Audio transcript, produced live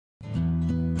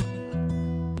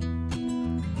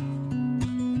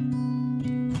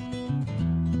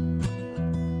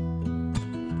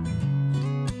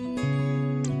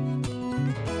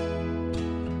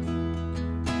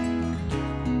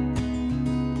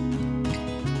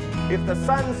If the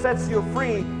Son sets you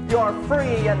free, you're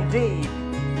free indeed.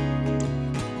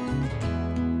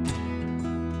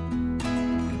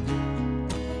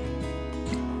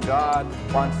 God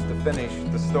wants to finish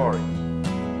the story.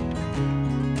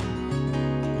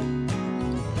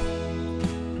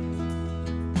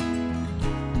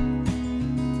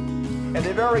 And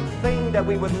the very thing that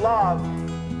we would love,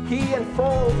 He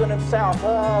enfolds in Himself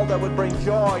all that would bring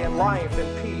joy and life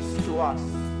and peace to us.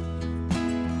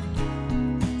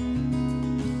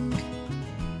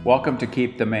 Welcome to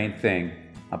Keep the Main Thing,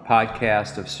 a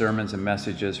podcast of sermons and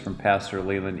messages from Pastor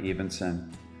Leland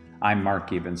Evenson. I'm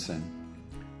Mark Evenson.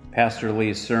 Pastor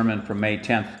Lee's sermon from May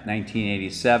 10th,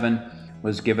 1987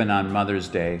 was given on Mother's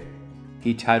Day.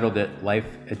 He titled it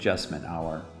Life Adjustment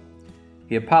Hour.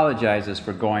 He apologizes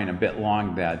for going a bit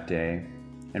long that day.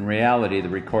 In reality, the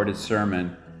recorded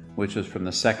sermon, which was from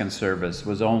the second service,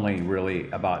 was only really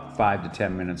about 5 to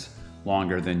 10 minutes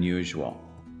longer than usual.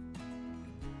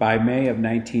 By May of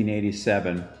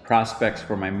 1987, prospects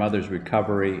for my mother's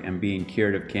recovery and being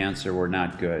cured of cancer were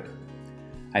not good.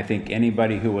 I think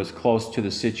anybody who was close to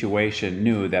the situation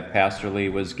knew that Pastor Lee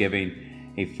was giving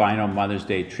a final Mother's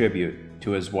Day tribute to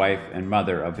his wife and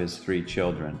mother of his 3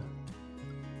 children.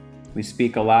 We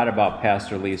speak a lot about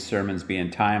Pastor Lee's sermons being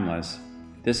timeless.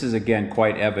 This is again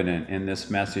quite evident in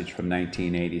this message from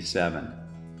 1987.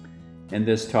 In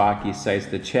this talk, he cites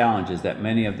the challenges that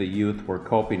many of the youth were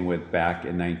coping with back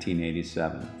in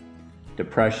 1987.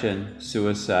 Depression,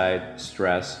 suicide,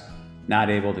 stress, not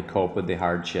able to cope with the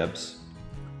hardships.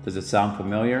 Does it sound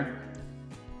familiar?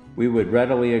 We would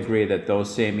readily agree that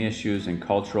those same issues and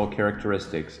cultural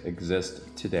characteristics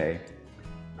exist today,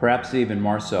 perhaps even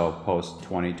more so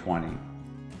post-2020.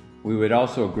 We would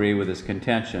also agree with his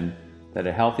contention that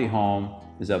a healthy home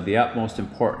is of the utmost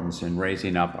importance in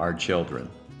raising up our children.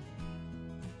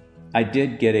 I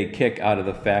did get a kick out of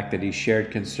the fact that he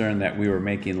shared concern that we were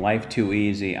making life too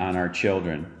easy on our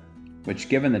children, which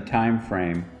given the time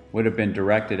frame would have been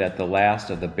directed at the last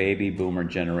of the baby boomer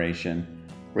generation,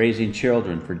 raising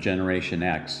children for Generation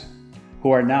X,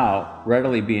 who are now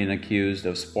readily being accused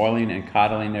of spoiling and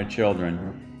coddling their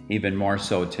children, even more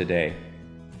so today.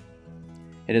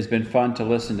 It has been fun to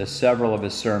listen to several of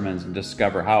his sermons and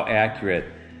discover how accurate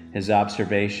his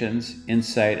observations,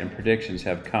 insight, and predictions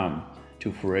have come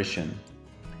to fruition.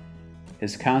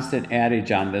 His constant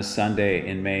adage on this Sunday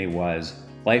in May was,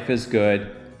 "Life is good,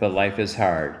 but life is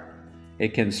hard."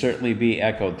 It can certainly be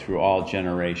echoed through all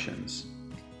generations.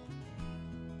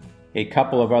 A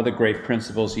couple of other great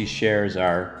principles he shares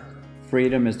are,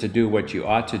 freedom is to do what you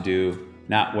ought to do,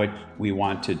 not what we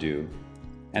want to do.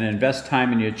 And invest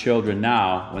time in your children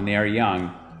now when they are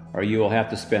young, or you will have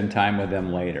to spend time with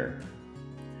them later.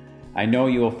 I know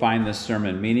you will find this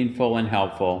sermon meaningful and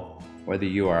helpful, whether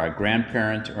you are a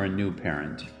grandparent or a new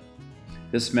parent.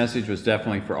 This message was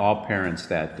definitely for all parents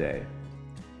that day.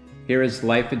 Here is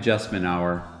Life Adjustment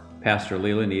Hour, Pastor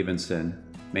Leland Evenson,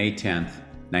 May 10th,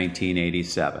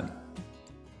 1987.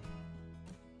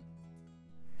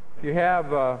 If you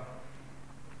have a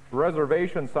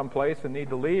reservation someplace and need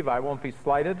to leave, I won't be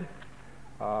slighted.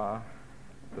 The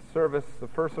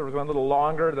first service went a little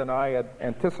longer than I had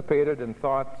anticipated and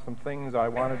thought some things I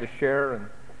wanted to share, and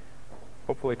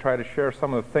hopefully try to share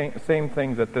some of the same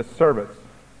things at this service,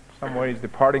 some ways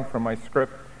departing from my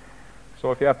script.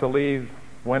 So if you have to leave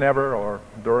whenever or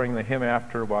during the hymn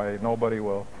after, why, nobody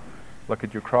will look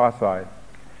at you cross-eyed.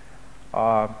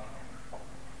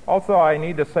 Also, I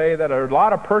need to say that there are a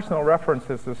lot of personal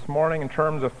references this morning in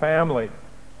terms of family.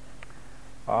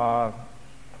 Over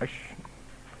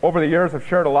the years, I've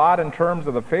shared a lot in terms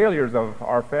of the failures of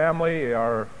our family,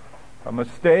 our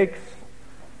mistakes,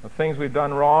 the things we've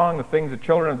done wrong, the things the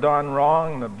children have done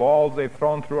wrong, the balls they've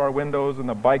thrown through our windows, and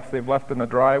the bikes they've left in the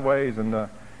driveways, and the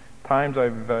times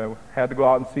I've had to go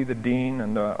out and see the dean,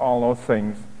 and all those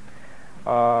things.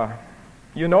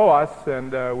 You know us,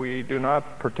 and we do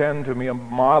not pretend to be a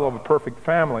model of a perfect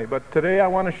family, but today I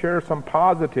want to share some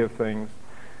positive things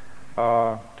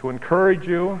to encourage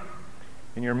you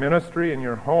in your ministry, in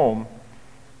your home,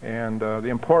 and the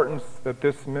importance that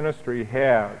this ministry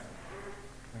has.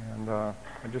 And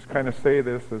I just kind of say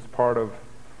this as part of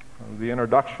the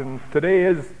introduction. Today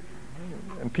is,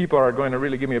 and people are going to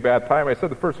really give me a bad time, I said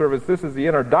the first service, this is the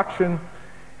introduction,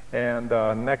 and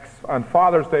next, on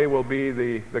Father's Day, will be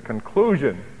the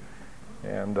conclusion.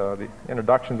 And the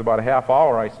introduction's about a half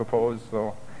hour, I suppose,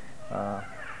 so,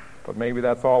 but maybe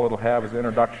that's all it'll have is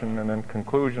introduction and then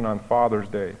conclusion on Father's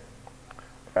Day.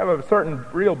 I have a certain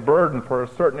real burden for a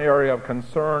certain area of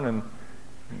concern, and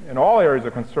in all areas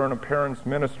of concern of parents'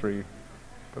 ministry.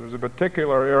 But there's a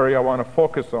particular area I want to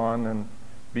focus on, and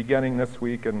beginning this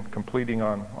week and completing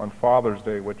on Father's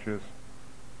Day, which is,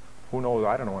 who knows,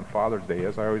 I don't know when Father's Day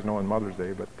is. I always know when Mother's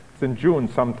Day, but it's in June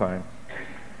sometime.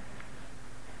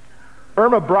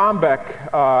 Irma Brombeck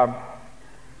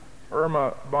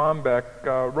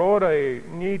wrote a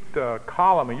neat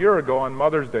column a year ago on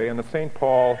Mother's Day in the St.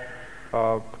 Paul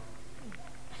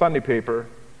Sunday paper.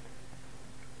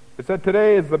 It said,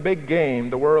 "Today is the big game,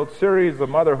 the World Series of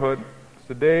motherhood. It's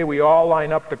the day we all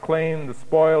line up to claim the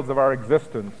spoils of our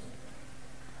existence.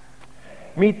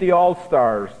 Meet the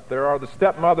all-stars. There are the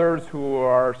stepmothers who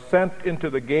are sent into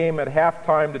the game at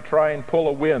halftime to try and pull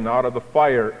a win out of the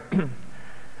fire.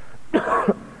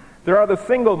 There are the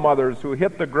single mothers who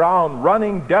hit the ground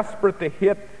running, desperate to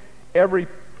hit every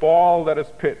ball that is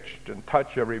pitched and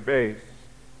touch every base.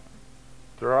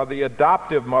 There are the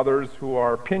adoptive mothers who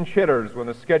are pinch hitters when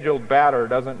a scheduled batter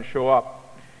doesn't show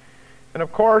up. And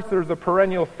of course, there's a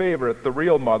perennial favorite, the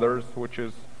real mothers, which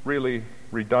is really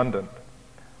redundant.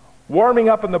 Warming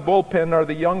up in the bullpen are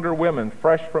the younger women,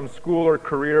 fresh from school or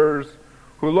careers,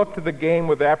 who look to the game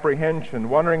with apprehension,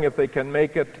 wondering if they can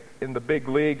make it in the big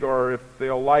league or if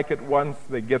they'll like it once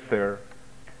they get there.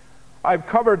 I've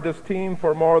covered this team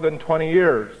for more than 20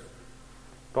 years.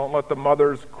 Don't let the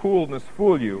mother's coolness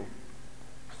fool you.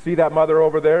 See that mother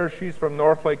over there? She's from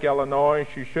Northlake, Illinois.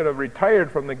 She should have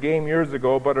retired from the game years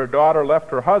ago, but her daughter left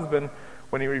her husband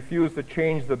when he refused to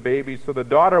change the baby, so the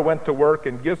daughter went to work,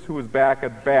 and guess who was back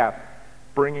at bat,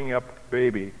 bringing up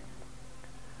baby?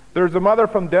 There's a mother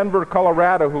from Denver,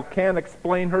 Colorado, who can't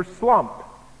explain her slump.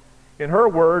 In her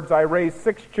words, I raised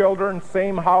 6 children,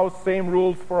 same house, same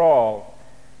rules for all.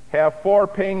 Have 4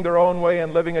 paying their own way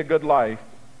and living a good life,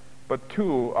 but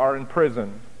 2 are in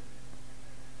prison.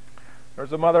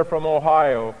 There's a mother from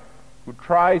Ohio who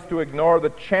tries to ignore the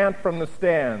chant from the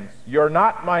stands, "You're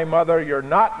not my mother, you're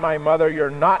not my mother, you're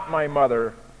not my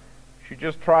mother." She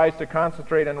just tries to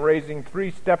concentrate on raising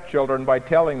 3 stepchildren by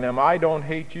telling them, "I don't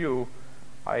hate you,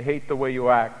 I hate the way you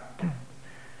act."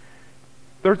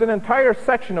 There's an entire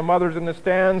section of mothers in the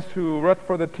stands who root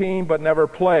for the team but never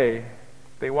play.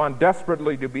 They want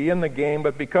desperately to be in the game,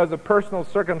 but because of personal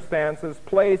circumstances,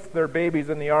 place their babies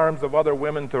in the arms of other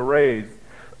women to raise.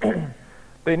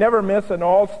 They never miss an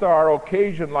all-star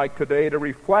occasion like today to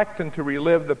reflect and to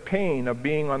relive the pain of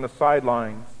being on the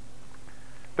sidelines.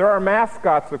 There are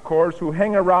mascots, of course, who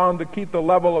hang around to keep the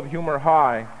level of humor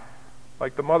high,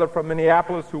 like the mother from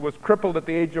Minneapolis who was crippled at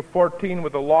the age of 14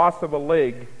 with the loss of a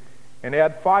leg and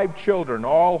had 5 children,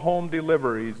 all home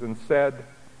deliveries, and said,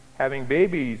 "Having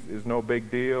babies is no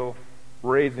big deal,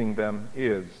 raising them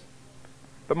is."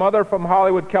 The mother from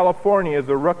Hollywood, California is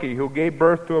a rookie who gave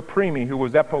birth to a preemie who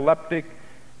was epileptic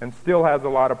and still has a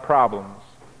lot of problems.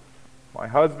 My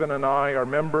husband and I are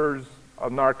members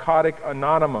of Narcotic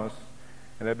Anonymous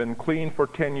and have been clean for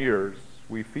 10 years.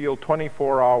 We feel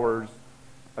 24 hours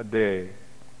a day.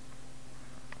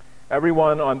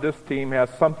 Everyone on this team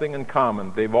has something in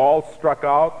common. They've all struck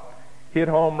out, hit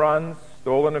home runs,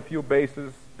 stolen a few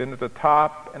bases, been at the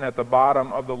top and at the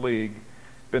bottom of the league,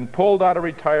 been pulled out of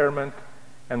retirement,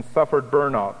 and suffered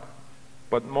burnout.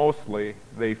 But mostly,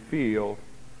 they feel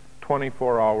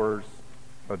 24 hours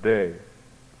a day.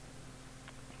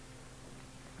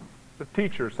 The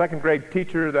teacher, second grade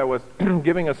teacher that was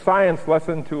giving a science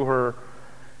lesson to her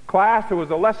class, it was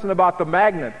a lesson about the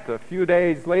magnet. A few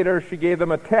days later, she gave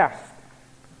them a test.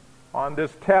 On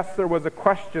this test, there was a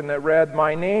question that read,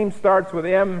 "My name starts with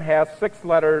M, has 6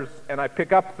 letters, and I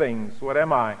pick up things. What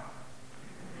am I?"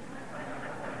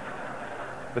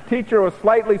 The teacher was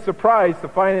slightly surprised to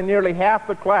find that nearly half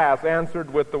the class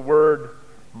answered with the word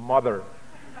mother.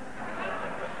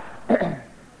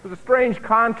 There's a strange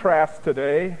contrast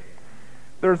today.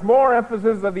 There's more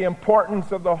emphasis of the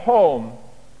importance of the home.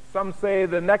 Some say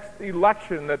the next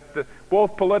election that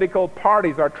both political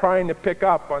parties are trying to pick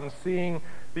up on seeing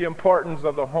the importance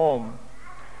of the home.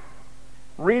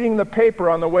 Reading the paper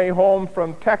on the way home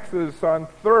from Texas on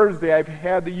Thursday, I've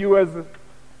had the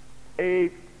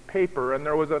USA paper, and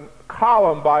there was a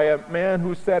column by a man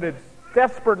who said it's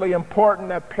desperately important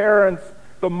that parents,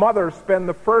 the mother, spend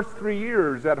the first 3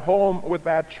 years at home with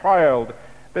that child,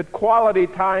 that quality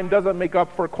time doesn't make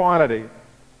up for quantity.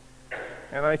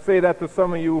 And I say that to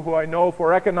some of you who I know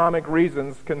for economic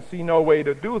reasons can see no way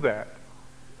to do that.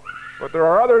 But there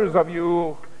are others of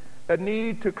you that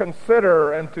need to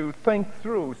consider and to think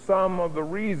through some of the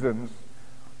reasons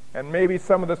and maybe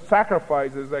some of the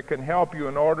sacrifices that can help you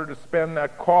in order to spend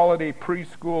that quality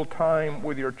preschool time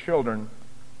with your children.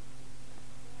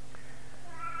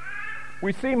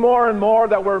 We see more and more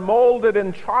that we're molded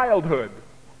in childhood.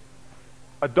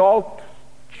 Adult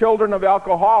children of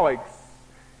alcoholics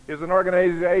is an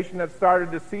organization that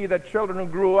started to see that children who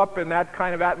grew up in that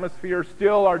kind of atmosphere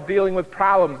still are dealing with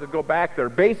problems that go back there.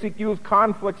 Basic Youth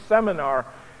Conflict Seminar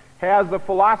has the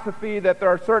philosophy that there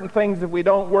are certain things if we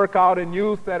don't work out in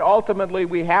youth that ultimately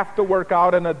we have to work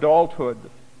out in adulthood.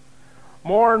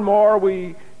 More and more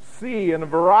we see in a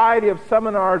variety of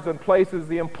seminars and places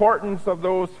the importance of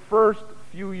those first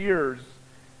few years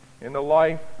in the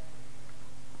life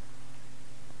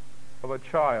of a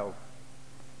child.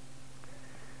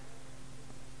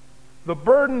 The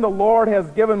burden the Lord has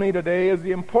given me today is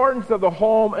the importance of the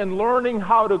home and learning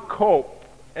how to cope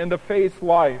and to face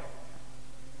life.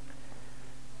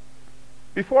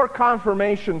 Before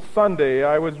Confirmation Sunday,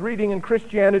 I was reading in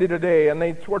Christianity Today, and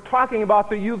they were talking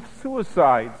about the youth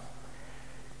suicides.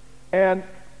 And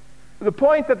the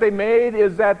point that they made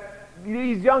is that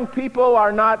these young people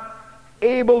are not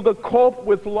able to cope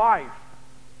with life.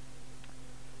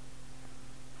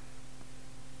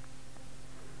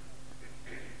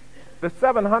 The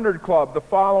 700 Club, the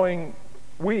following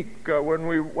week, when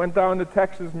we went down to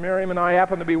Texas, Miriam and I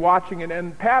happened to be watching it,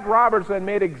 and Pat Robertson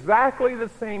made exactly the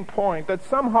same point, that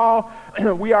somehow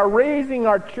we are raising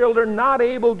our children not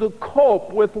able to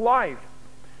cope with life.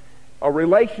 A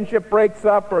relationship breaks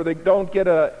up, or they don't get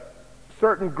a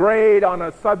certain grade on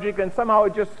a subject, and somehow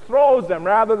it just throws them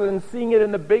rather than seeing it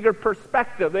in the bigger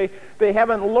perspective. They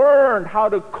haven't learned how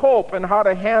to cope and how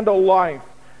to handle life.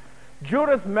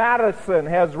 Judith Madison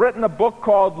has written a book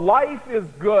called Life is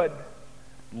Good,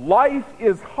 Life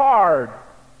is Hard.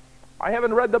 I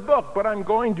haven't read the book, but I'm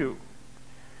going to.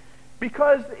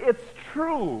 Because it's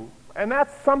true, and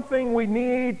that's something we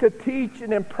need to teach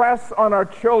and impress on our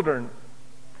children.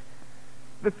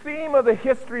 The theme of the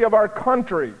history of our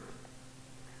country,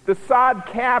 the sod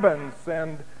cabins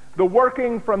and the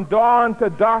working from dawn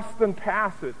to dusk and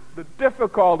past it, the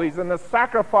difficulties and the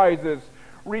sacrifices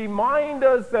remind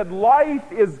us that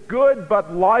life is good,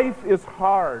 but life is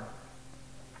hard.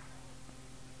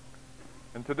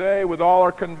 And today, with all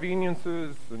our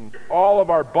conveniences and all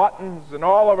of our buttons and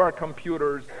all of our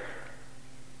computers,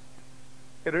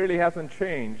 it really hasn't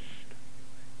changed.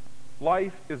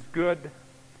 Life is good,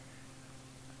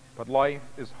 but life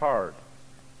is hard.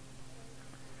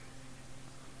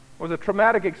 It was a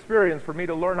traumatic experience for me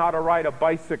to learn how to ride a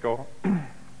bicycle.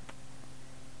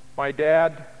 My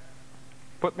dad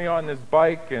put me on this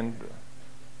bike and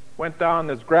went down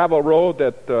this gravel road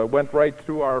that went right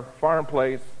through our farm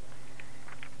place.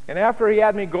 And after he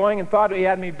had me going and thought he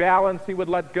had me balanced, he would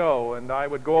let go. And I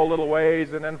would go a little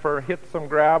ways and then hit some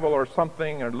gravel or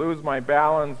something or lose my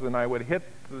balance, and I would hit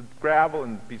the gravel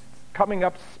and be coming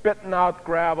up spitting out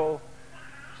gravel,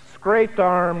 scraped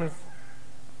arms,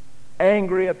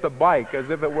 angry at the bike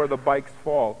as if it were the bike's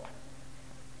fault.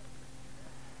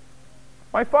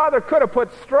 My father could have put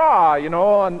straw,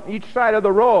 on each side of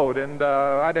the road, and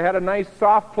I'd have had a nice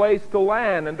soft place to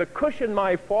land and to cushion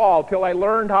my fall till I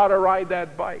learned how to ride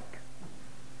that bike.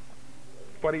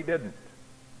 But he didn't.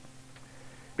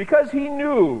 Because he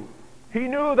knew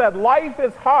that life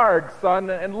is hard, son,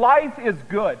 and life is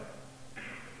good.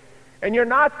 And you're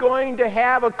not going to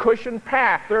have a cushioned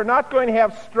path. You're not going to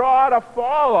have straw to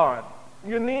fall on.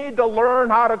 You need to learn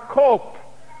how to cope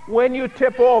when you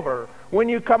tip over, when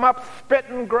you come up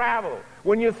spitting gravel,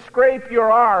 when you scrape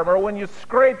your arm, or when you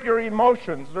scrape your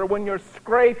emotions, or when you're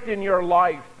scraped in your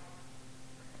life.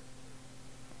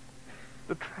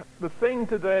 The thing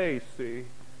today, see,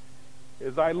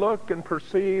 as I look and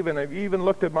perceive, and I've even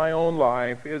looked at my own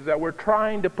life, is that we're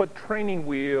trying to put training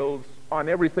wheels on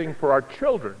everything for our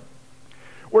children.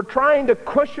 We're trying to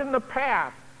cushion the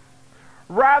path.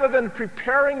 Rather than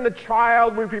preparing the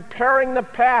child, we're preparing the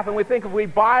path, and we think if we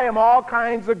buy them all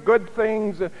kinds of good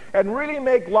things and really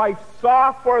make life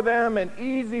soft for them and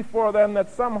easy for them,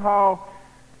 that somehow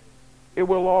it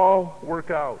will all work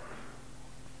out.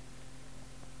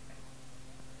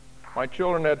 My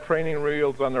children had training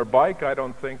wheels on their bike. I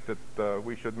don't think that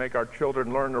we should make our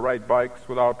children learn to ride bikes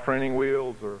without training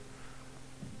wheels, or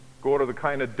go to the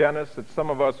kind of dentist that some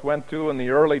of us went to in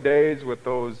the early days with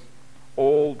those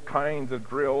old kinds of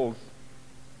drills.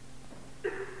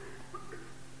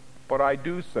 But I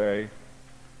do say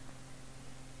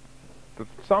that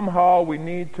somehow we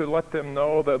need to let them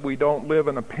know that we don't live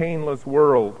in a painless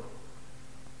world.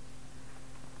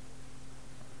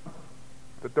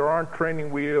 That there aren't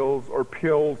training wheels or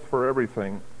pills for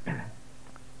everything.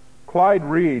 Clyde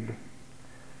Reed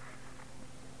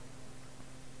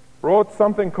wrote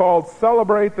something called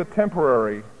Celebrate the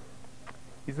Temporary.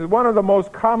 He said, one of the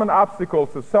most common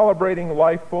obstacles to celebrating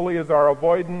life fully is our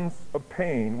avoidance of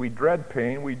pain. We dread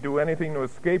pain. We do anything to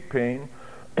escape pain.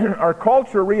 Our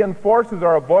culture reinforces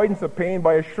our avoidance of pain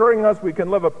by assuring us we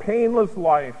can live a painless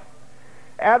life.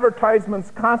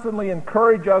 Advertisements constantly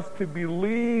encourage us to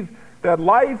believe that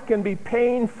life can be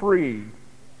pain-free.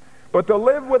 But to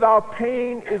live without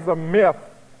pain is a myth.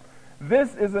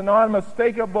 This is an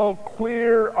unmistakable,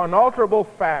 clear, unalterable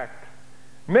fact.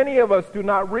 Many of us do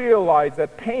not realize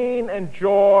that pain and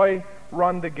joy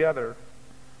run together.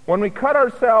 When we cut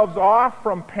ourselves off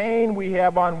from pain, we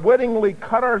have unwittingly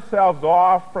cut ourselves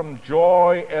off from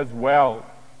joy as well.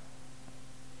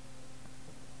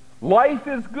 Life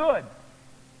is good,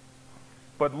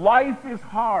 but life is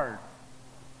hard.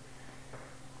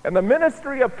 And the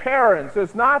ministry of parents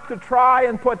is not to try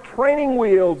and put training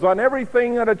wheels on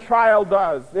everything that a child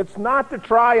does. It's not to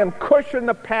try and cushion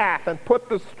the path and put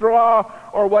the straw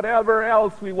or whatever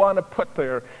else we want to put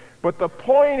there. But the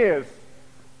point is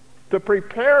to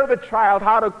prepare the child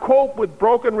how to cope with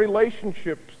broken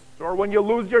relationships, or when you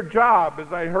lose your job,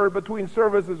 as I heard between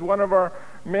services one of our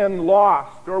men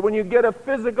lost, or when you get a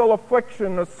physical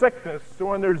affliction, a sickness,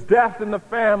 or when there's death in the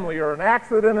family or an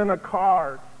accident in a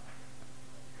car,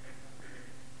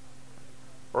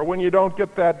 or when you don't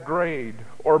get that grade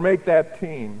or make that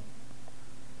team.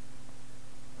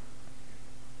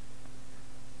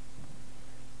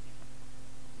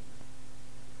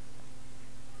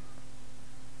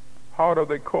 How do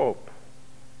they cope?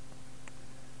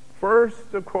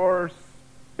 First, of course,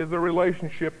 is the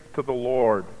relationship to the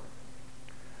Lord.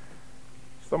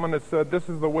 Someone has said, this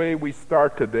is the way we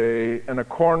start today in a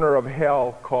corner of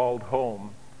hell called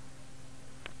home.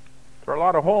 There are a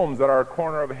lot of homes that are a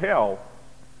corner of hell,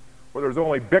 where there's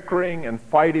only bickering and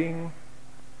fighting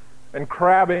and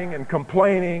crabbing and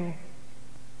complaining.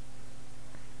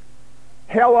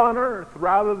 Hell on earth,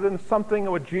 rather than something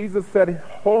what Jesus said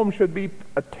home should be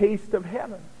a taste of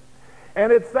heaven.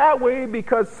 And it's that way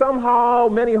because somehow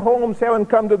many homes haven't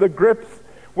come to the grips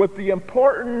with the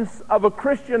importance of a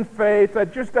Christian faith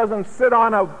that just doesn't sit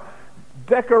on a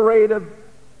decorated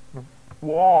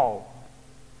wall,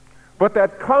 but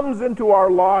that comes into our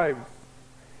lives.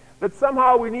 That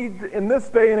somehow we need, in this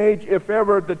day and age, if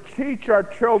ever, to teach our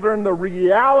children the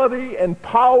reality and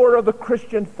power of the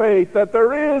Christian faith, that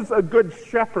there is a good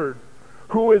shepherd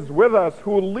who is with us,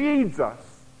 who leads us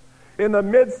in the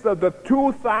midst of the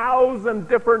 2,000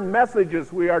 different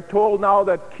messages we are told now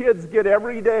that kids get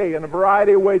every day in a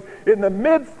variety of ways. In the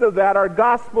midst of that, our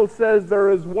gospel says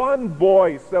there is one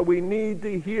voice that we need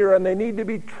to hear, and they need to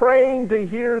be trained to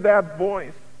hear that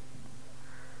voice.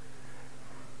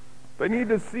 They need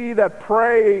to see that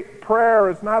prayer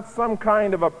is not some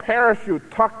kind of a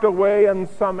parachute tucked away in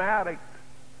some attic,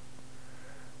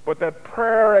 but that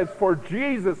prayer is for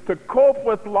Jesus. To cope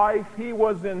with life, he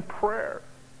was in prayer.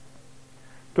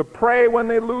 To pray when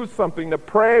they lose something, to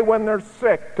pray when they're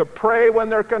sick, to pray when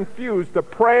they're confused, to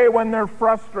pray when they're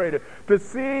frustrated, to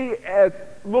see,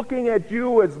 looking at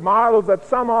you as models, that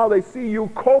somehow they see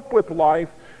you cope with life,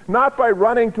 not by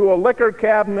running to a liquor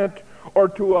cabinet or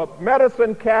to a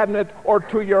medicine cabinet, or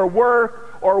to your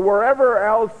work, or wherever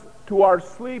else, to our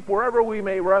sleep, wherever we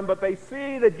may run, but they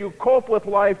see that you cope with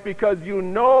life because you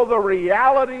know the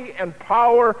reality and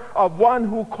power of one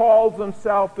who calls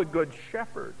himself the Good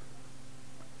Shepherd.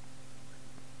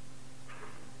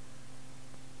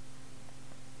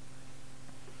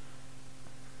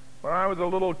 When I was a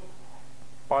little,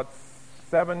 about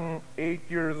 7, 8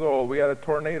 years old, we had a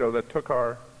tornado that took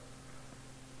our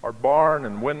barn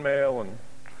and windmill and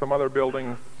some other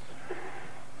buildings.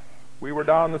 We were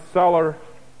down the cellar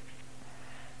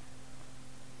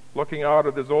looking out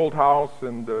at this old house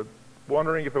and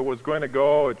wondering if it was going to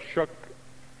go. It shook,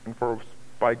 and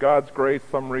by God's grace,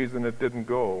 some reason it didn't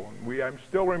go. I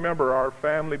still remember our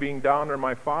family being down there,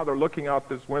 my father looking out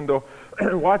this window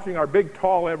watching our big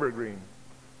tall evergreen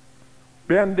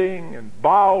bending and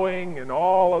bowing and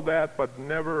all of that, but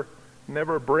never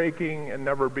breaking and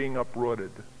never being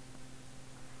uprooted.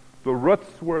 The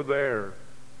roots were there.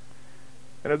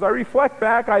 And as I reflect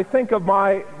back, I think of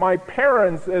my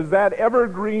parents as that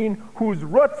evergreen whose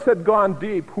roots had gone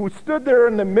deep, who stood there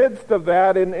in the midst of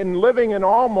that in living in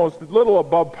almost a little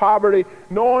above poverty,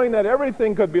 knowing that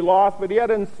everything could be lost, but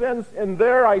yet in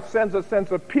there I sense a sense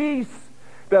of peace,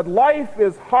 that life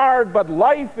is hard, but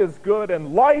life is good,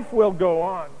 and life will go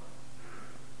on.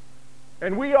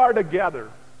 And we are together.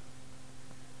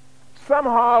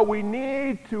 Somehow we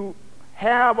need to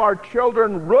have our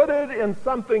children rooted in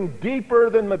something deeper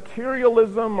than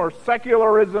materialism or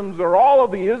secularisms or all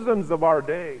of the isms of our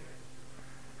day.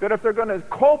 That if they're going to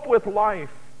cope with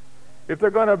life, if they're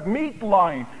going to meet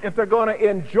life, if they're going to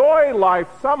enjoy life,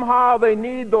 somehow they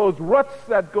need those roots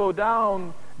that go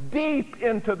down deep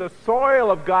into the soil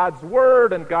of God's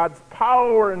Word and God's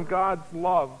power and God's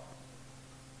love.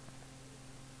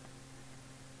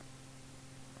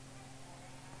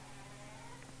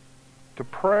 to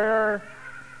prayer,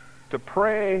 to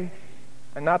pray,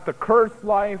 and not to curse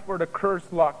life or to curse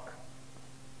luck.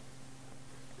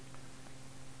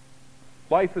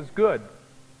 Life is good,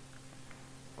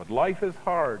 but life is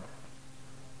hard.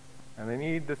 And they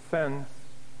need the sense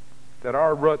that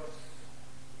our roots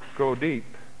go deep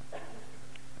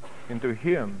into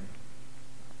Him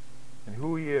and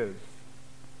who He is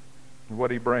and what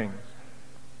He brings.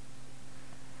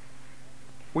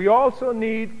 We also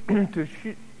need to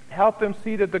help them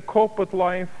see that to cope with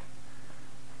life,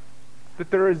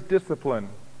 that there is discipline,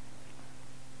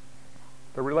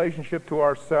 the relationship to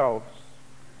ourselves,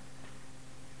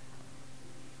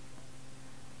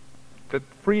 that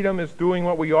freedom is doing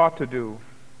what we ought to do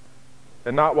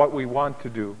and not what we want to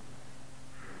do.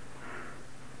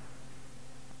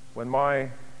 When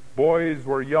my boys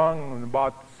were young,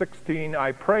 about 16,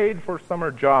 I prayed for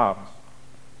summer jobs.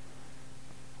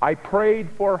 I prayed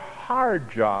for hard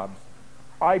jobs.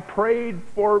 I prayed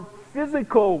for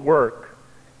physical work,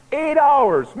 8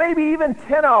 hours, maybe even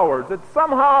 10 hours, that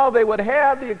somehow they would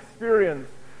have the experience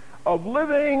of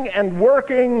living and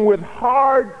working with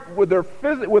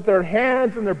their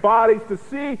hands and their bodies, to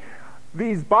see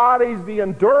these bodies, the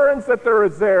endurance that there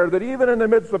is there, that even in the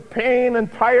midst of pain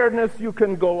and tiredness, you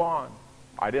can go on.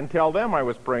 I didn't tell them I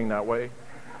was praying that way.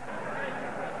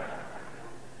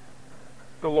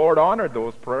 The Lord honored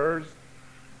those prayers,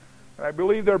 and I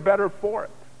believe they're better for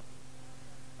it.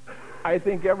 I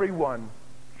think everyone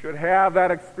should have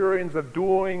that experience of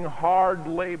doing hard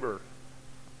labor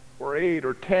for 8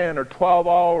 or 10 or 12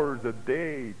 hours a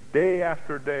day, day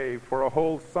after day, for a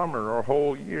whole summer or a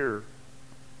whole year.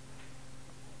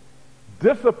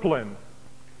 Discipline.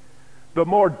 The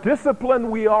more disciplined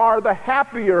we are, the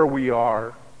happier we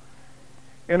are.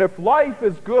 And if life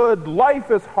is good,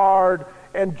 life is hard,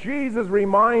 and Jesus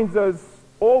reminds us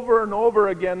over and over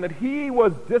again that He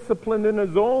was disciplined in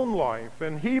His own life.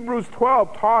 And Hebrews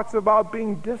 12 talks about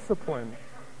being disciplined.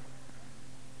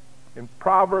 In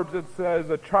Proverbs it says,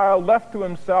 "A child left to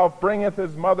himself bringeth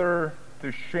his mother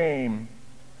to shame."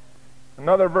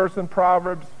 Another verse in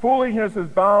Proverbs, "Foolishness is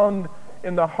bound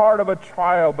in the heart of a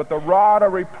child, but the rod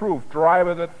of reproof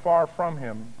driveth it far from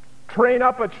him." Train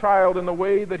up a child in the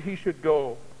way that he should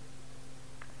go.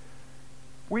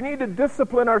 We need to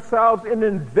discipline ourselves in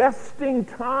investing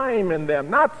time in them,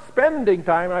 not spending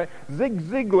time. Zig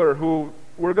Ziglar, who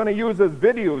we're going to use as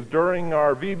videos during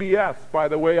our VBS, by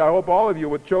the way, I hope all of you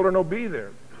with children will be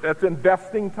there. That's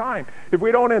investing time. If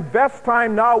we don't invest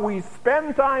time now, we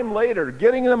spend time later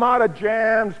getting them out of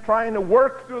jams, trying to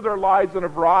work through their lives in a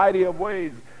variety of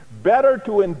ways. Better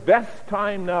to invest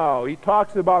time now. He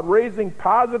talks about raising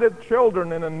positive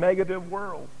children in a negative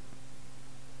world.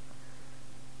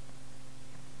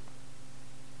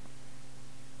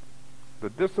 The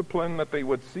discipline that they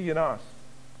would see in us.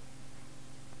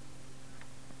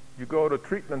 You go to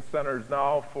treatment centers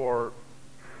now for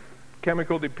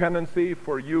chemical dependency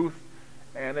for youth,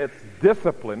 and it's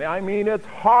discipline. I mean, it's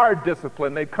hard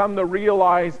discipline. They come to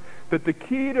realize that the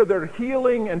key to their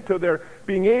healing and to their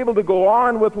being able to go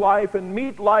on with life and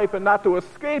meet life and not to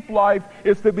escape life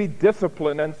is to be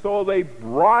disciplined. And so they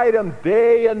ride them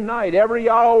day and night. Every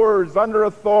hour is under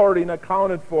authority and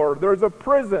accounted for. There's a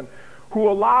prison who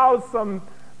allows some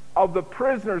of the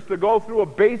prisoners to go through a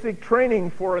basic training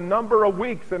for a number of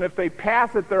weeks, and if they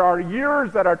pass it, there are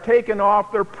years that are taken off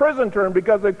their prison term,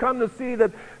 because they've come to see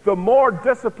that the more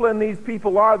disciplined these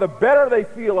people are, the better they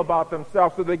feel about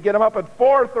themselves. So they get them up at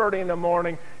 4:30 in the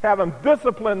morning, have them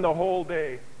disciplined the whole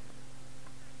day.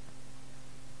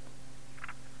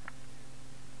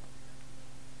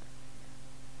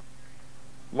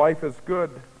 Life is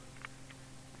good,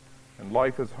 and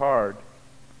life is hard.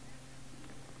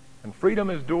 And freedom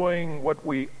is doing what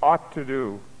we ought to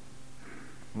do,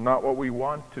 not what we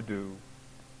want to do.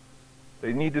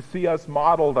 They need to see us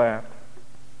model that,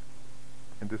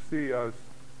 and to see us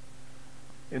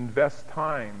invest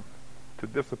time to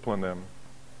discipline them.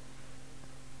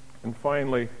 And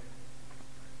finally,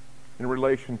 in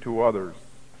relation to others.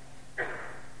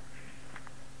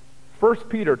 1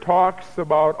 Peter talks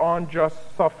about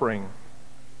unjust suffering.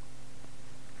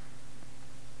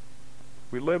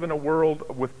 We live in a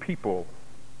world with people,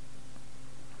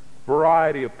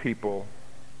 variety of people.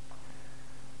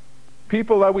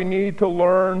 People that we need to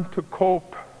learn to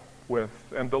cope with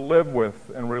and to live with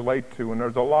and relate to. And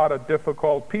there's a lot of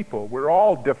difficult people. We're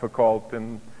all difficult,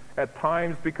 and at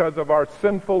times because of our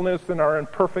sinfulness and our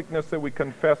imperfectness that we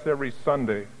confess every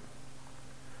Sunday.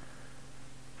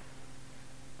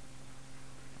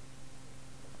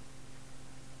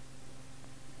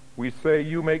 We say,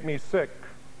 "You make me sick."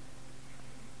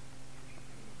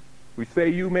 We say,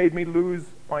 "You made me lose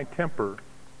my temper."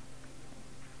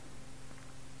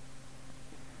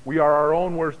 We are our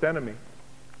own worst enemy.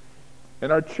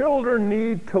 And our children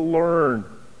need to learn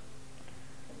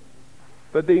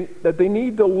that they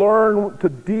need to learn to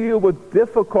deal with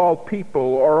difficult people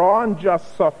or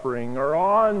unjust suffering or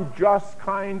unjust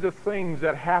kinds of things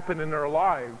that happen in their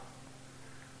lives.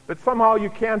 That somehow you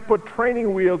can't put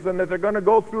training wheels in, that they're going to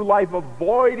go through life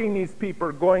avoiding these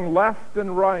people, going left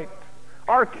and right.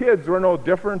 Our kids were no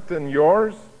different than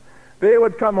yours. They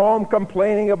would come home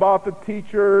complaining about the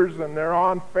teachers and they're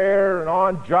unfair and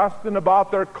unjust, and about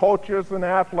their coaches and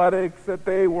athletics, that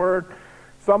they were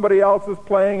somebody else is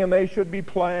playing and they should be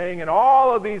playing, and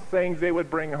all of these things they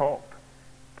would bring home.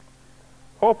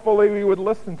 Hopefully we would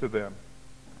listen to them.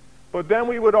 But then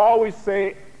we would always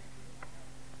say,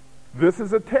 this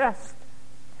is a test.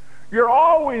 You're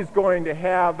always going to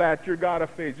have that you've got to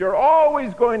face. You're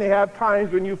always going to have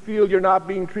times when you feel you're not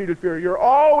being treated fair. You're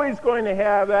always going to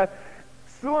have that.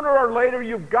 Sooner or later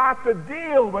you've got to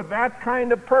deal with that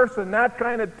kind of person, that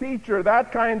kind of teacher,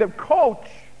 that kind of coach.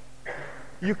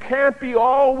 You can't be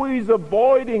always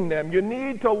avoiding them. You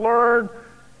need to learn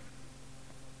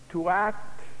to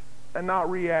act and not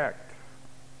react.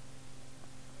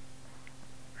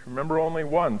 I remember only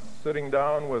once sitting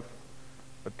down with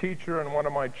a teacher and one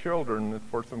of my children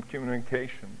for some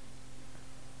communication.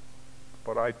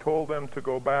 But I told them to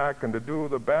go back and to do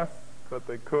the best that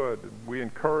they could. And we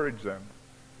encouraged them.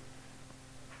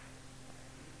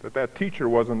 That teacher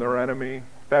wasn't their enemy.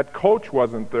 That coach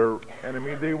wasn't their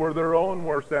enemy. They were their own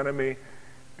worst enemy,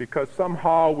 because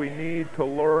somehow we need to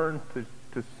learn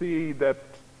to see that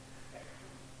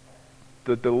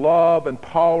the love and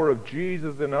power of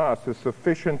Jesus in us is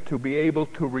sufficient to be able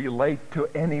to relate to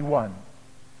anyone,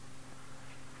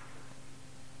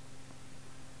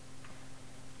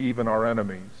 even our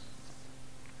enemies.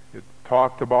 It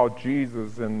talked about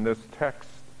Jesus in this text.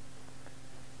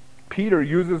 Peter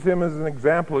uses him as an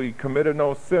example. He committed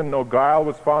no sin. No guile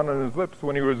was found on his lips.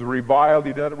 When he was reviled,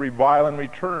 he didn't revile in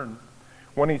return.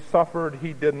 When he suffered,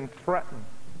 he didn't threaten.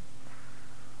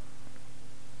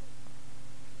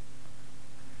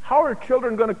 How are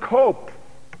children going to cope?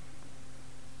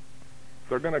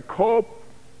 They're going to cope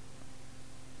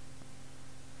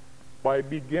by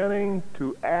beginning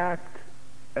to act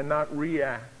and not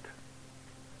react.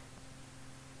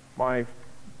 My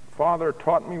father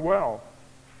taught me well,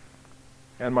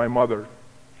 and my mother.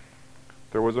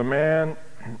 There was a man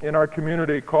in our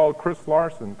community called Chris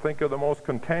Larson. Think of the most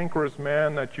cantankerous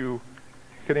man that you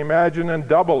can imagine, and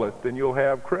double it, and you'll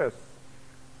have Chris.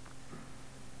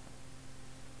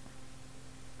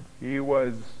 He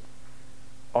was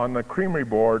on the creamery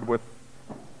board with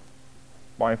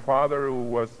my father, who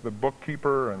was the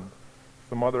bookkeeper, and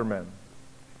some other men.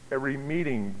 Every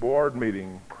meeting, board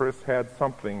meeting, Chris had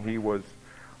something he was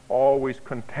always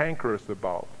cantankerous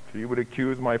about. He would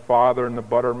accuse my father and the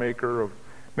butter maker of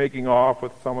making off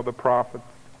with some of the profits,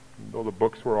 though the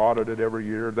books were audited every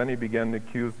year. Then he began to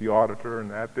accuse the auditor,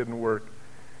 and that didn't work.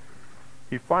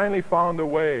 He finally found a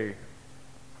way,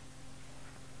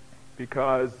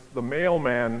 because the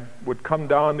mailman would come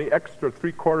down the extra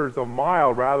 3/4 of a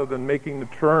mile rather than making the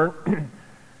turn.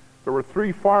 There were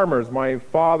 3 farmers, my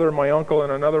father, my uncle,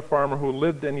 and another farmer who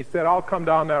lived, and he said, I'll come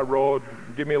down that road,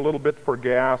 give me a little bit for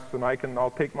gas, and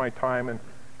I'll take my time and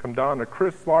come down. And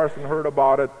Chris Larson heard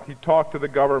about it. He talked to the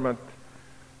government,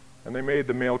 and they made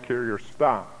the mail carrier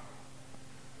stop.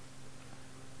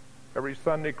 Every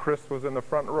Sunday, Chris was in the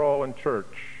front row in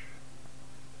church.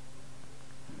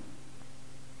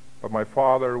 But my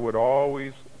father would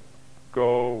always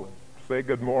go, say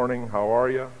good morning, how are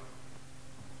you?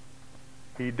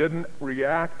 He didn't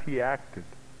react, he acted.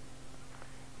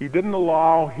 He didn't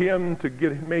allow him to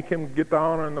make him get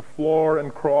down on the floor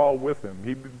and crawl with him.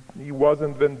 He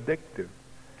wasn't vindictive.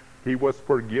 He was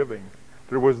forgiving.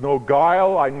 There was no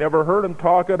guile. I never heard him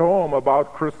talk at home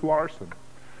about Chris Larson,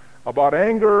 about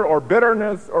anger or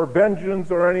bitterness or vengeance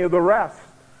or any of the rest.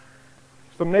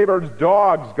 Some neighbors'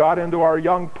 dogs got into our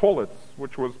young pullets,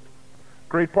 which was a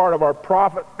great part of our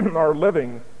profit, our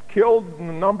living, killed a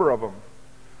number of them.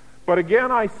 But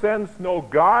again, I sensed no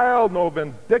guile, no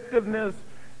vindictiveness,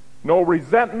 no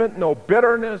resentment, no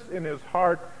bitterness in his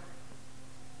heart.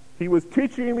 He was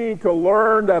teaching me to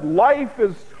learn that life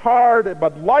is hard,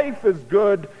 but life is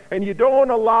good, and you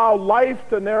don't allow life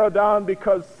to narrow down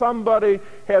because somebody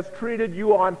has treated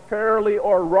you unfairly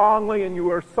or wrongly and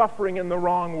you are suffering in the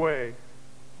wrong way.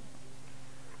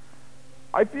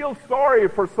 I feel sorry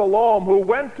for Salome, who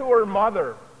went to her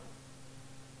mother,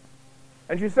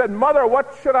 and she said, Mother,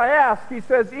 what should I ask? He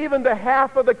says, even the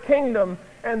half of the kingdom.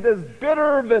 And this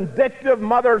bitter, vindictive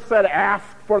mother said, ask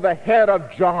for the head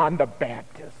of John the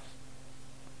Baptist.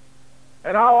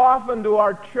 And how often do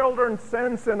our children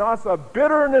sense in us a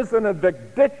bitterness and a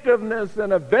vindictiveness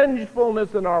and a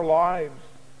vengefulness in our lives,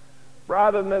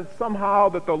 rather than somehow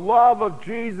that the love of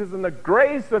Jesus and the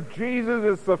grace of Jesus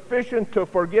is sufficient to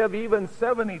forgive even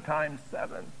 70 times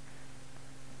 7.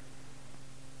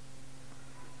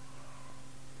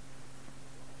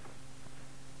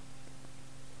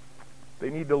 They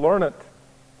need to learn it.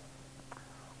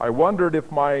 I wondered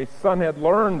if my son had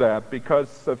learned that,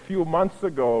 because a few months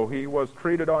ago he was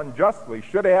treated unjustly.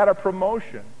 Should have had a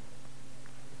promotion.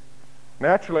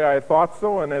 Naturally, I thought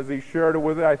so, and as he shared it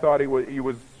with me, I thought he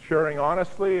was sharing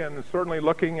honestly, and certainly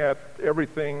looking at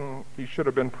everything, he should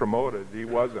have been promoted. He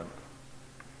wasn't.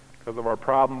 Because of our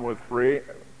problem with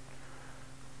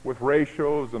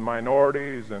ratios and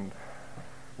minorities and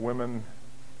women,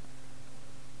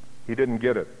 he didn't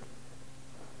get it.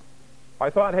 I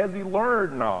thought, has he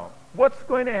learned now? What's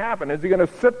going to happen? Is he going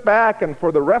to sit back and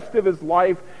for the rest of his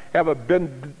life have a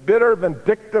bitter,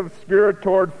 vindictive spirit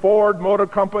toward Ford Motor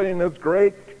Company and this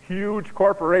great, huge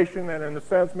corporation, and in a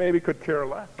sense maybe could care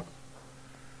less?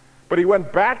 But he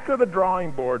went back to the drawing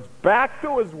boards, back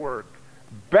to his work,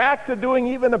 back to doing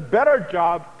even a better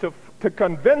job to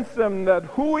convince him that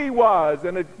who he was,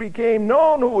 and it became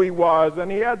known who he was,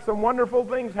 and he had some wonderful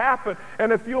things happen.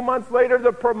 And a few months later,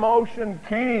 the promotion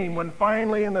came, when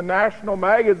finally in the national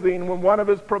magazine, when one of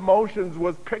his promotions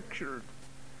was pictured.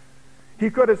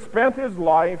 He could have spent his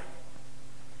life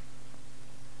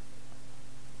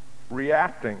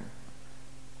reacting.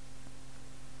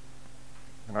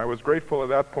 And I was grateful at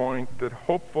that point that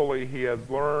hopefully he has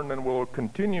learned and will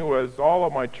continue, as all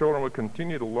of my children will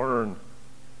continue to learn,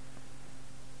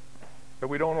 that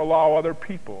we don't allow other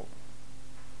people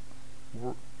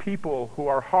who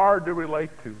are hard to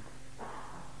relate to,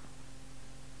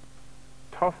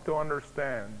 tough to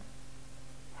understand,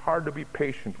 hard to be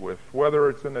patient with, whether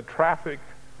it's in the traffic,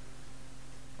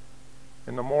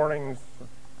 in the mornings,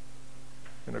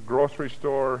 in a grocery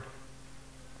store,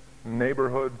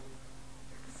 neighborhood,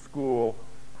 school.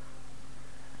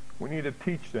 We need to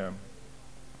teach them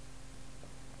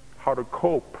how to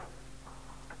cope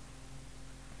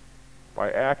by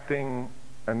acting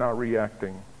and not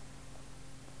reacting.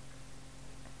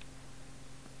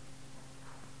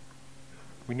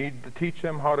 We need to teach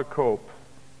them how to cope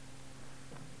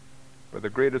by the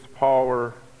greatest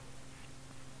power,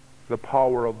 the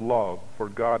power of love, for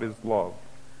God is love.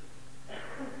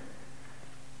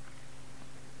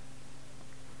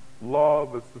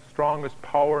 Love is the strongest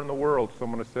power in the world,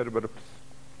 someone has said, but it's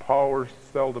power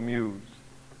seldom used.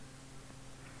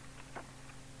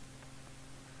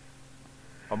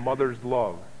 A mother's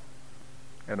love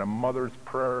and a mother's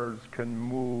prayers can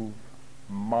move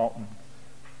mountains.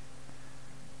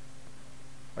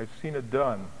 I've seen it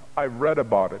done. I've read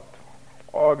about it.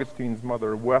 Augustine's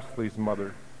mother, Wesley's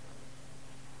mother.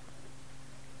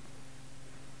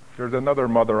 There's another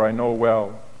mother I know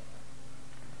well,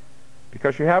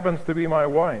 because she happens to be my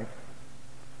wife.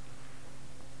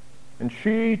 And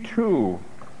she, too,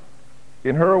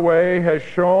 in her way, has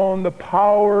shown the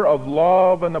power of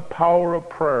love and the power of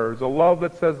prayers. A love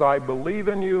that says, I believe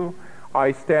in you,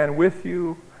 I stand with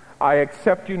you, I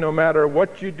accept you no matter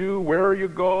what you do, where you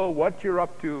go, what you're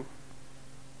up to,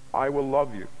 I will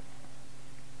love you.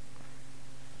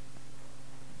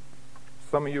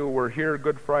 Some of you were here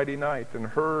Good Friday night and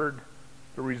heard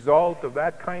the result of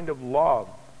that kind of love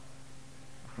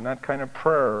and that kind of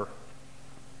prayer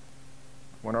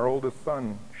when our oldest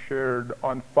son shared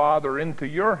on, Father, into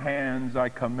your hands I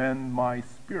commend my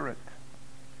spirit.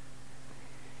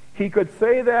 He could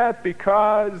say that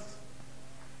because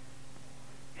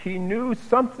he knew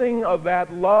something of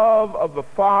that love of the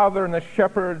father and the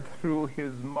shepherd through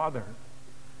his mother,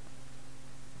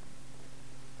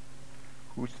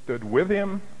 who stood with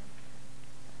him,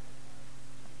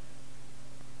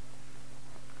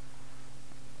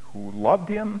 who loved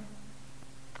him,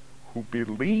 who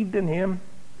believed in him.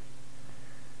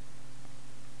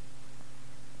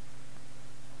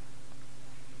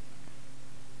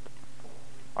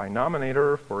 I nominate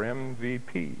her for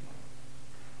MVP.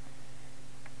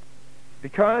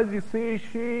 Because, you see,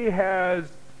 she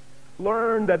has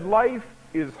learned that life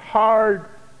is hard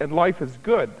and life is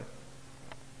good.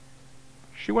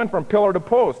 She went from pillar to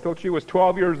post till she was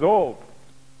 12 years old.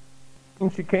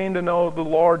 And she came to know the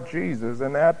Lord Jesus,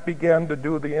 and that began to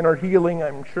do the inner healing,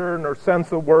 I'm sure, and her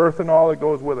sense of worth and all that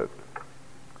goes with it.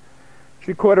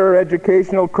 She quit her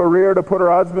educational career to put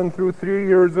her husband through 3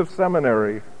 years of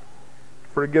seminary,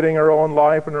 forgetting her own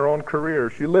life and her own career.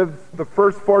 She lived the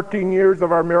first 14 years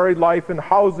of our married life in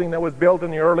housing that was built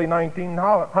in the early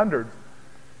 1900s.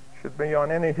 Should be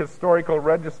on any historical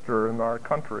register in our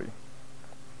country.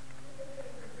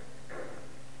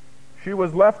 She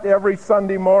was left every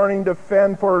Sunday morning to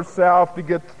fend for herself, to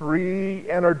get 3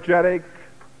 energetic,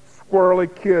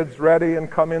 squirrely kids ready and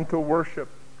come into worship,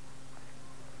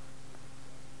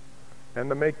 and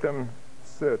to make them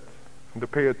sit and to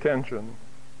pay attention.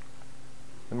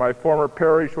 In my former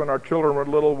parish, when our children were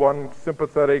little, one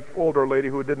sympathetic older lady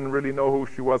who didn't really know who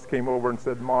she was came over and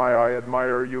said, "My, I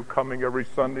admire you coming every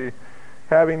Sunday,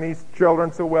 having these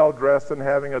children so well dressed and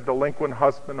having a delinquent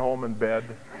husband home in bed."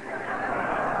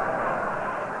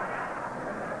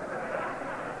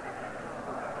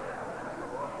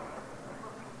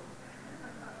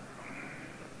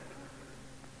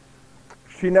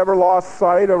 She never lost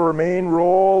sight of her main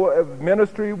role of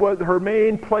ministry. Her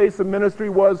main place of ministry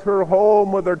was her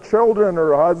home with her children,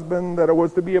 her husband, that it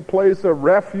was to be a place of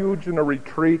refuge and a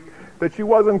retreat, that she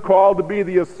wasn't called to be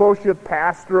the associate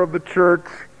pastor of the church,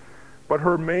 but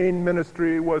her main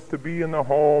ministry was to be in the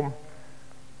home.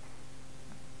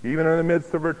 Even in the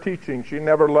midst of her teaching, she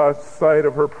never lost sight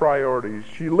of her priorities.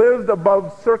 She lived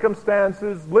above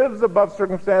circumstances, lives above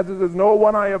circumstances as no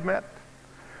one I have met.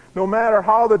 No matter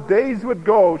how the days would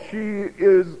go, she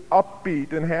is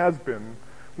upbeat and has been.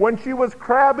 When she was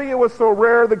crabby, it was so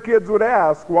rare the kids would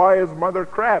ask, "Why is Mother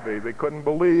crabby?" They couldn't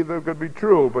believe it could be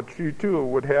true, but she too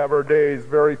would have her days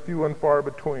very few and far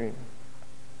between.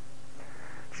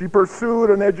 She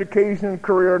pursued an education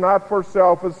career not for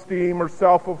self-esteem or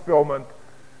self-fulfillment,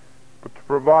 but to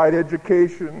provide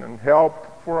education and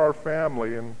help for our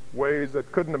family in ways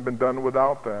that couldn't have been done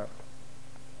without that.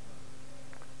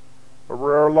 A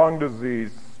rare lung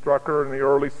disease struck her in the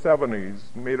early 70s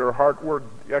and made her heart work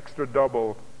extra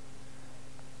double.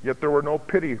 Yet there were no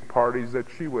pity parties that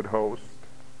she would host.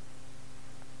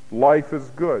 Life is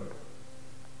good,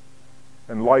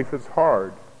 and life is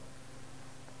hard.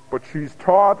 But she's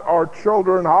taught our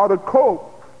children how to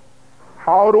cope,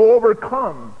 how to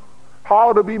overcome,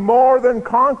 how to be more than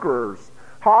conquerors,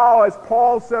 how, as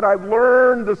Paul said, "I've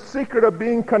learned the secret of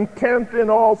being content in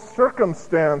all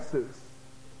circumstances."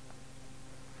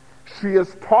 She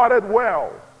has taught it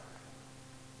well.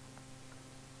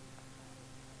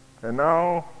 And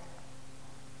now,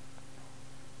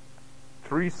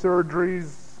 3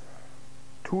 surgeries,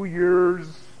 2 years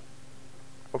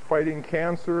of fighting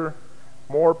cancer,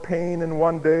 more pain in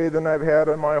one day than I've had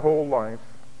in my whole life,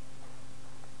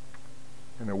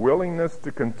 and a willingness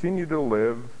to continue to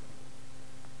live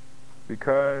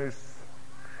because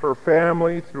her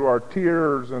family, through our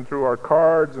tears and through our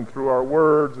cards and through our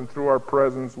words and through our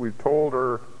presence, we've told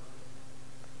her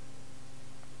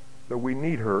that we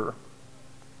need her,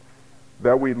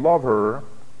 that we love her,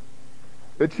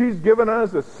 that she's given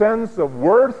us a sense of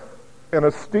worth and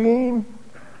esteem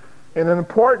and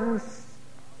importance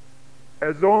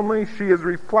as only she has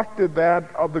reflected that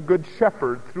of the Good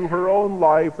Shepherd through her own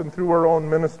life and through her own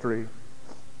ministry.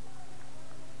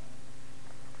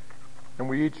 And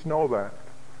we each know that.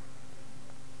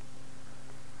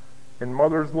 In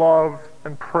Mother's love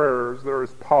and prayers, there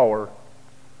is power.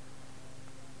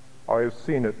 I have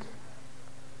seen it.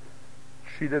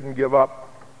 She didn't give up.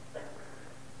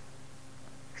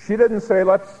 She didn't say,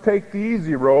 "Let's take the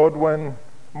easy road," when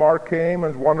Mark came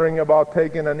and was wondering about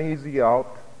taking an easy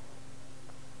out.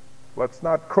 Let's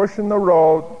not cushion the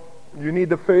road. You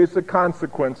need to face the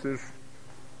consequences.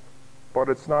 But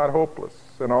it's not hopeless.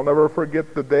 And I'll never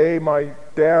forget the day my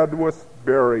dad was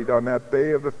buried. On that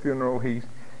day of the funeral, he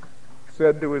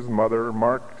said to his mother,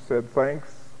 Mark said,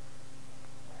 "Thanks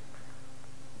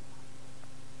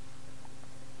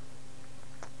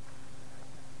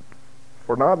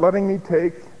for not letting me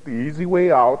take the easy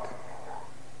way out,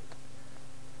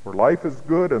 for life is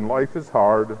good and life is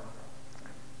hard.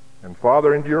 And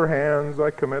Father, into your hands I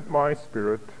commit my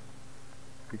spirit,"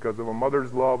 because of a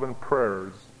mother's love and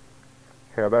prayers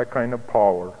have that kind of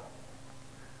power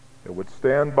that would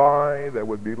stand by, that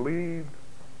would believe,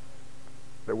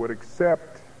 that would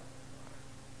accept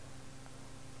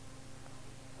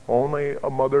only a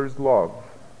mother's love,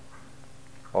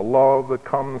 a love that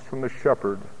comes from the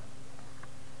shepherd,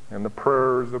 and the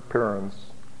prayers of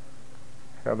parents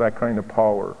have that kind of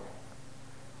power.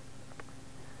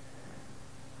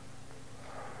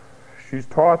 She's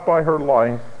taught by her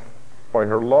life, by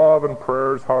her love and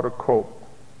prayers, how to cope,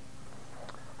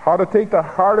 how to take the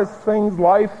hardest things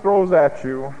life throws at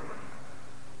you,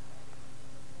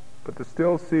 but to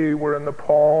still see we're in the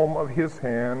palm of his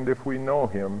hand if we know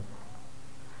him.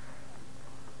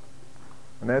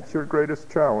 And that's your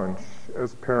greatest challenge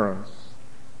as parents.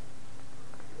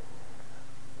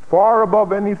 Far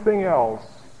above anything else,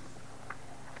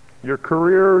 your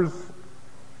careers,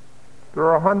 there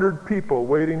are 100 people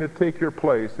waiting to take your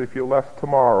place if you left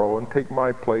tomorrow, and take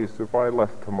my place if I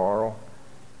left tomorrow.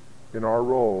 in our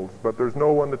roles, but there's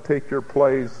no one to take your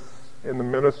place in the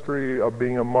ministry of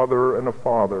being a mother and a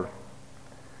father.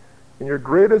 And your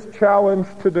greatest challenge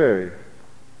today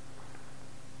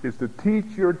is to teach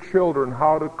your children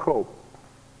how to cope,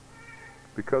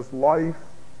 because life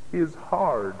is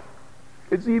hard.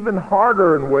 It's even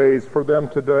harder in ways for them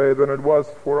today than it was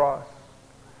for us.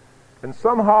 And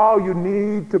somehow you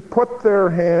need to put their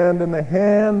hand in the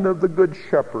hand of the Good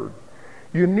Shepherd.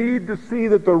 You need to see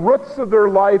that the roots of their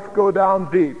life go down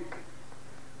deep.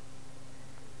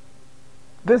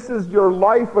 This is your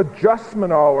life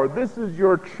adjustment hour. This is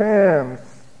your chance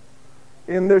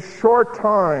in this short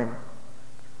time,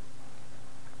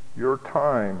 your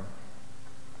time,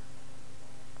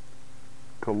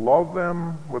 to love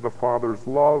them with a father's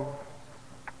love,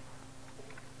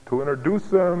 to introduce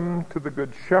them to the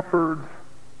Good Shepherd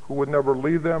who would never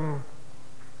leave them,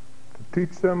 to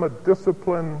teach them a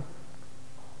discipline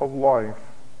of life.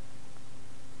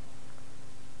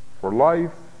 For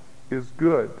life is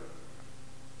good,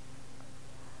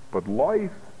 but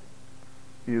life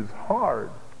is hard.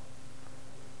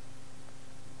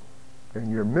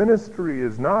 And your ministry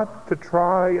is not to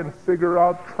try and figure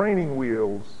out training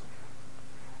wheels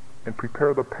and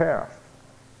prepare the path,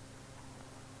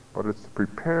 but it's to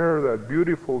prepare that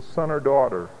beautiful son or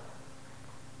daughter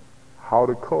how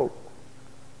to cope,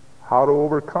 how to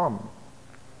overcome,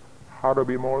 how to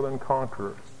be more than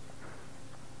conquerors.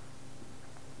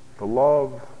 The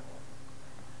love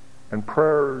and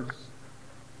prayers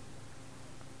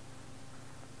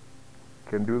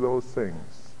can do those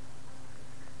things.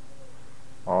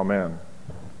 Amen.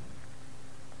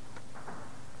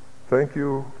 Thank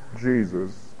you,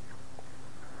 Jesus,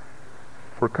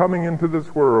 for coming into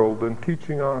this world and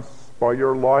teaching us by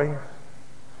your life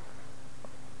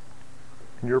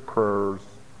and your prayers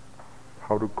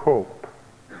how to cope.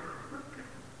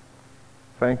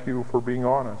 Thank you for being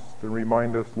honest and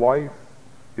remind us life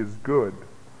is good,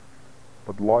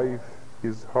 but life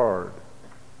is hard.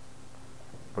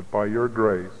 But by your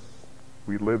grace,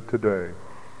 we live today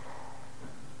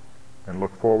and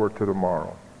look forward to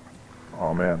tomorrow.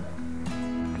 Amen.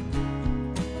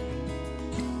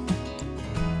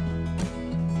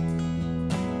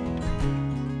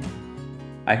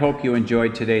 I hope you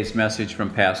enjoyed today's message from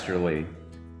Pastor Lee,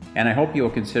 and I hope you will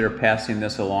consider passing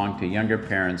this along to younger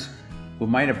parents who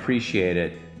might appreciate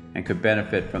it and could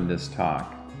benefit from this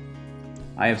talk.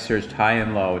 I have searched high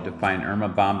and low to find Irma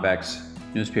Bombeck's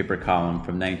newspaper column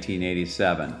from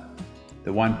 1987,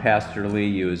 the one Pastor Lee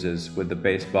uses with the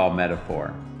baseball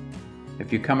metaphor.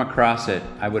 If you come across it,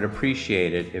 I would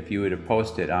appreciate it if you would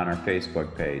post it on our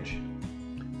Facebook page.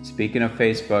 Speaking of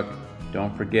Facebook,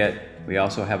 don't forget we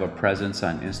also have a presence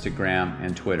on Instagram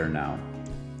and Twitter now.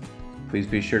 Please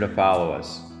be sure to follow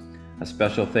us. A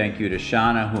special thank you to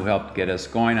Shauna, who helped get us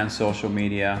going on social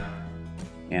media.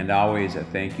 And always a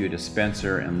thank you to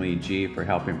Spencer and Lee G for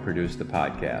helping produce the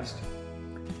podcast.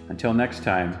 Until next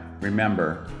time,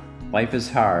 remember, life is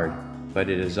hard, but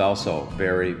it is also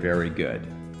very, very good.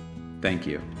 Thank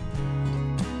you.